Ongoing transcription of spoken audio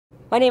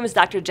My name is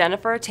Dr.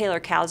 Jennifer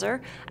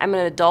Taylor-Cousar. I'm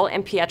an adult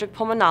and pediatric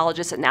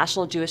pulmonologist at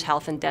National Jewish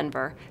Health in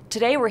Denver.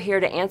 Today we're here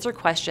to answer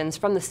questions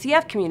from the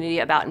CF community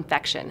about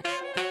infection.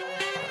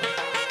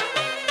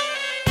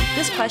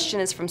 This question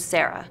is from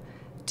Sara.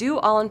 Do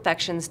all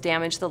infections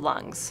damage the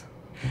lungs?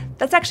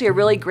 That's actually a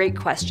really great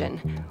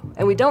question,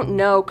 and we don't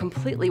know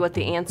completely what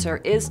the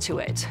answer is to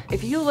it.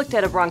 If you looked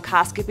at a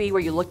bronchoscopy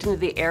where you looked into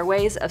the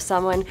airways of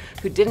someone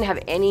who didn't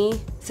have any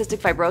cystic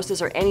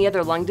fibrosis or any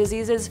other lung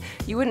diseases,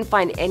 you wouldn't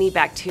find any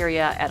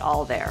bacteria at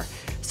all there.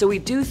 So we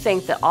do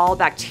think that all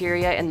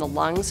bacteria in the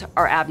lungs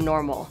are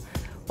abnormal.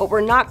 What we're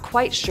not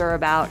quite sure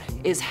about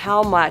is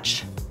how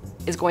much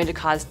is going to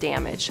cause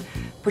damage,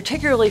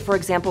 particularly, for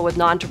example, with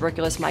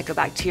non-tuberculous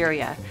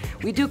mycobacteria.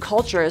 We do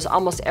cultures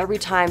almost every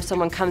time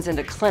someone comes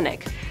into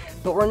clinic,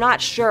 but we're not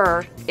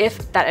sure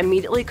if that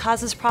immediately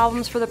causes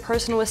problems for the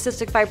person with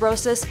cystic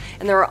fibrosis,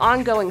 and there are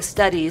ongoing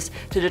studies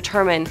to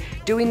determine,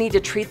 do we need to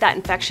treat that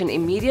infection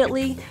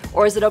immediately,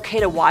 or is it okay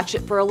to watch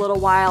it for a little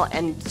while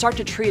and start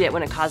to treat it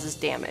when it causes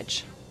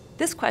damage?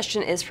 This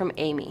question is from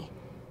Amy.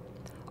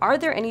 Are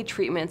there any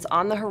treatments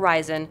on the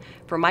horizon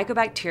for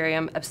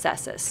Mycobacterium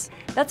abscessus?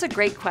 That's a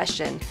great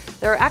question.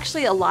 There are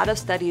actually a lot of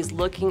studies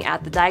looking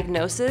at the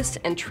diagnosis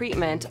and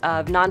treatment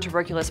of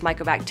non-tuberculous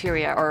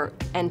mycobacteria, or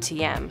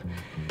NTM.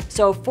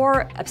 So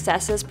for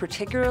abscessus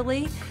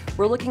particularly,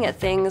 we're looking at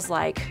things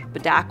like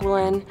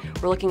bedaquiline,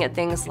 we're looking at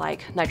things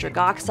like nitric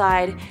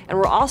oxide, and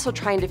we're also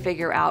trying to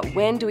figure out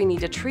when do we need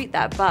to treat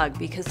that bug,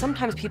 because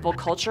sometimes people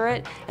culture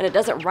it and it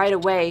doesn't right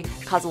away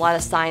cause a lot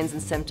of signs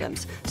and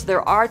symptoms. So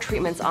there are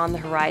treatments on the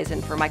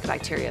horizon for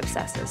Mycobacterium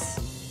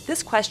abscessus.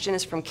 This question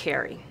is from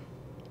Carrie.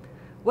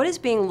 What is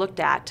being looked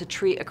at to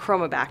treat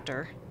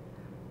Achromobacter?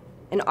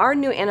 And are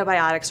new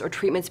antibiotics or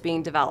treatments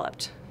being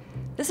developed?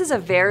 This is a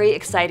very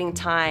exciting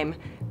time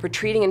for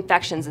treating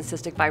infections in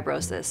cystic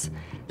fibrosis.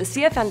 The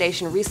CF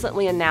Foundation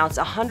recently announced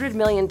a $100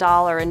 million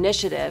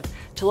initiative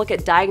to look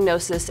at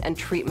diagnosis and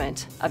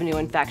treatment of new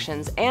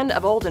infections and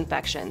of old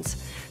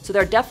infections. So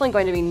there are definitely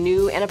going to be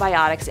new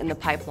antibiotics in the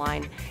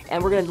pipeline,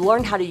 and we're going to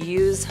learn how to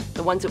use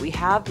the ones that we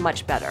have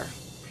much better.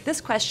 This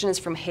question is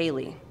from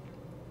Hayley.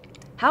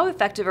 How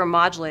effective are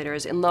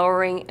modulators in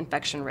lowering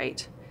infection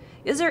rate?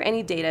 Is there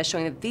any data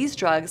showing that these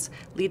drugs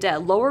lead to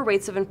lower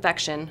rates of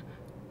infection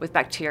with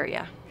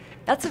bacteria?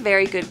 That's a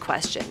very good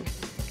question.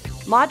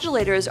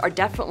 Modulators are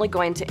definitely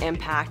going to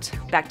impact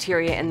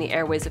bacteria in the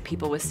airways of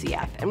people with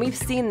CF, and we've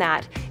seen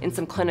that in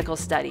some clinical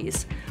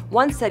studies.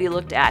 One study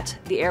looked at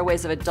the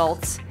airways of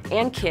adults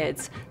and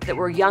kids that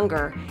were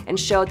younger and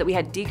showed that we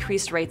had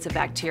decreased rates of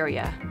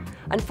bacteria.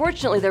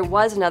 Unfortunately, there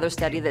was another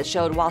study that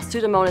showed while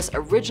Pseudomonas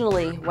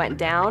originally went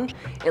down,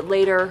 it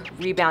later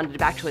rebounded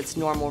back to its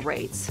normal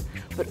rates.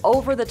 But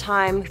over the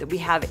time that we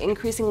have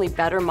increasingly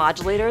better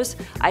modulators,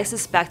 I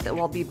suspect that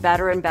we'll be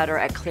better and better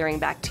at clearing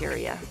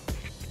bacteria.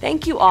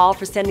 Thank you all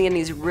for sending in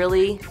these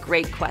really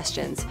great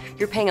questions.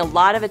 You're paying a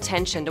lot of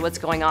attention to what's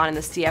going on in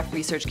the CF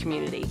research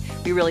community.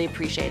 We really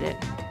appreciate it.